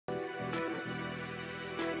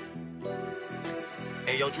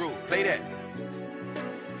Hey, yo, Drew, play that.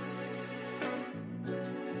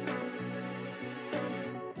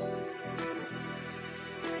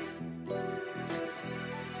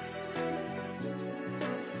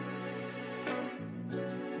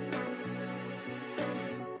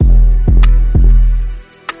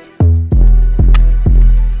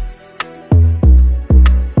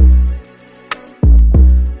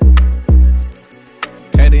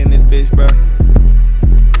 Kadda in this bitch, bro.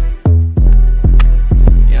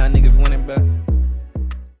 Y'all niggas winning, bro.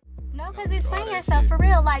 No, cause explain yourself for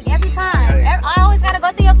real. Like every time, I always gotta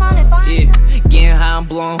go through your phone and find. Yeah, getting high, I'm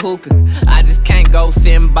blowing hookah. I just can't go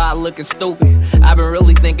sitting by looking stupid. I've been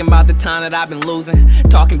really thinking about the time that I've been losing.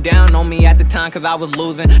 Talking down on me at the time cause I was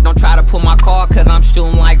losing. Don't try to pull my car cause I'm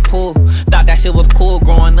shooting like pool. Thought that shit was cool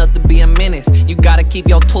growing up to be a menace. You gotta keep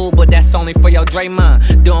your tool, but that's only for your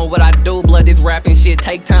Draymond. Doing what I do, blood, this rapping shit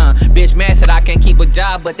take time. Bitch mad said I can't keep a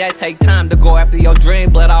job, but that take time to go after your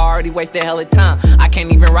dreams. Blood, I already wasted hell of time. I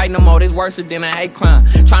can't even write no more, this worse than a hate crime.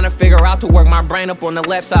 Trying to figure out to work my brain up on the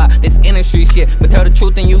left side. This industry shit, but tell the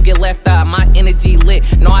truth and you get left out. My energy lit.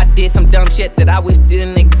 No, I did some dumb shit that I wish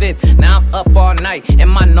didn't exist. Now I'm up all night and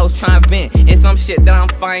my nose trying to vent. It's some shit that I'm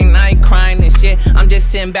fighting, I ain't crying and shit. I'm just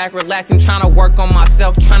sitting back relaxing, trying to work on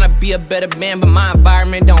myself, trying to be a better man, but my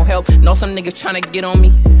environment don't help. Know some niggas trying to get on me.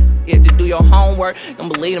 You have to do your homework,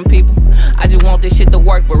 don't believe them people. I just want this shit to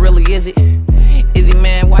work, but really is it? Is it,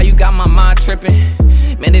 man? Why you got my mind tripping?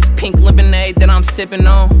 Man, this pink lemonade that I'm sipping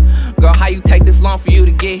on. Girl, how you take this long for you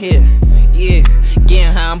to get here? Yeah,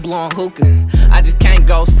 getting high, I'm blowing hookah. I just can't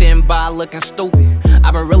go sitting by looking stupid.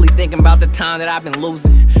 I've been really thinking about the time that I've been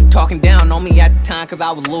losing. Talking down on me at the time cause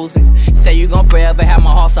I was losing. Say you gon' forever have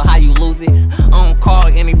my heart, so how you lose it? I don't call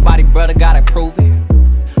anybody, brother, gotta prove it.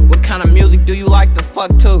 What kind of music do you like to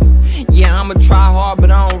fuck to? Yeah, I'ma try hard,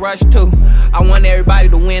 but I don't rush too. I want everybody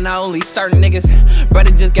to win, not only certain niggas.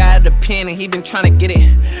 Brother just got out of the pen and he been trying to get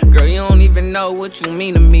it. Girl, you don't even know what you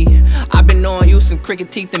mean to me. I've been knowing you some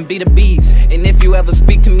cricket teeth and B2Bs. And if you ever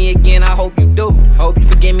speak to me again, I hope you do. Hope you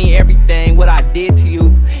forgive me everything, what I did to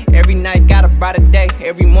you. Every night got a brighter day,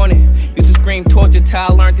 every morning. Used to scream torture till I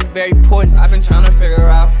learned it's very important. I've been trying to figure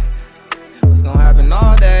out what's gonna happen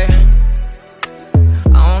all day.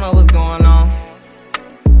 I don't know what's going on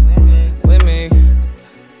with me.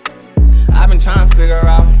 I've been trying to figure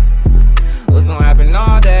out what's gonna happen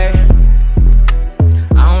all day.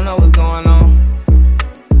 I don't know what's going on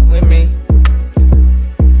with me.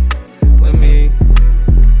 With me.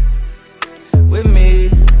 With me.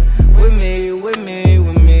 With me. With me.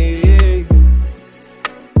 With me.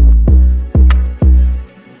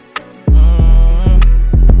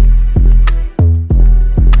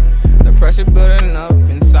 The pressure building up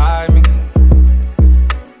inside me.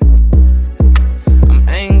 I'm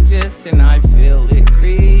anxious and I feel it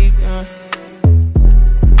creep.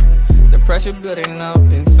 The pressure building up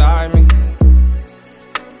inside me.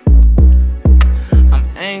 I'm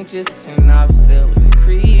anxious and I feel it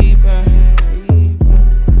creep.